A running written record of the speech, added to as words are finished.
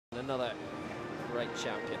another great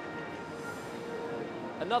champion.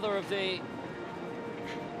 Another of the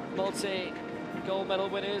multi-gold medal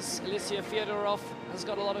winners, Alicja Fiodorow, has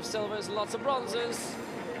got a lot of silvers, lots of bronzes,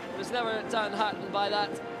 but is never downhearted by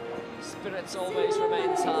that. Spirits always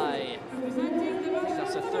remains high. I think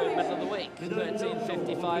that's her third medal of the week,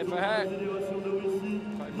 13.55 for her.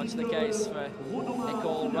 Very much the case for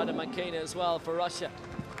Nikol, Rodomakina as well for Russia.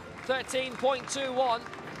 13.21.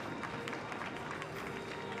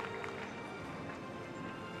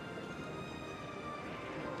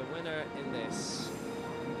 The winner in this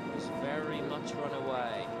was very much run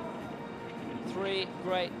away. Three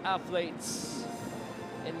great athletes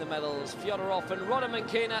in the medals, Fiodorow and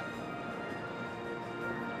Rodomakina.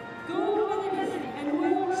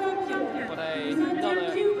 But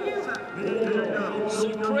another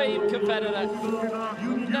supreme competitor,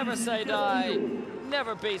 never say die,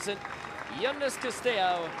 never beaten. Yunidis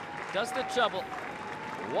Castillo does the treble,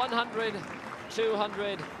 100,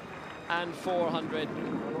 200 and 400.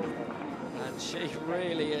 And she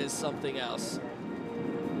really is something else.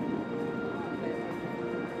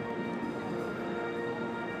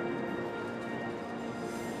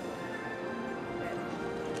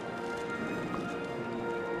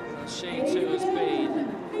 She too has been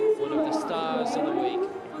one of the stars of the week.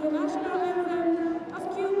 For the national anthem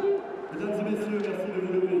of Cuba. Mesdames et messieurs, merci de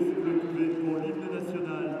vous lever si vous le pouvez pour l'hymne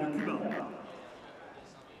national de Cuba.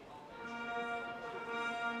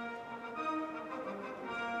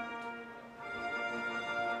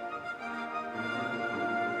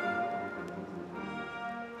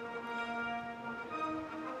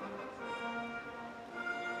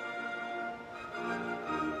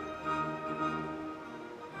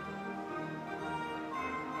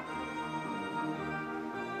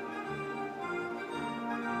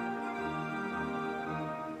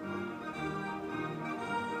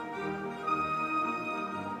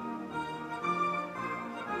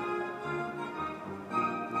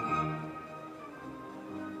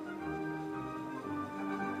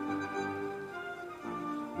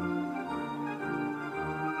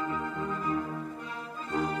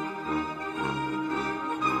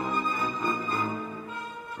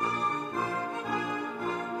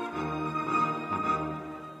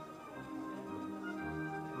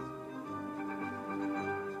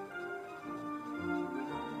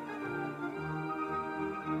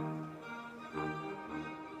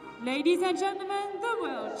 Ladies and gentlemen, the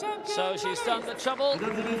World Champions. So she's done the treble.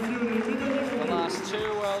 The last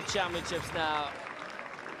two World Championships now.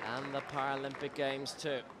 And the Paralympic Games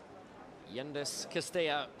too. Yunidis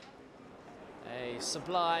Castillo. A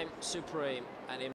sublime, supreme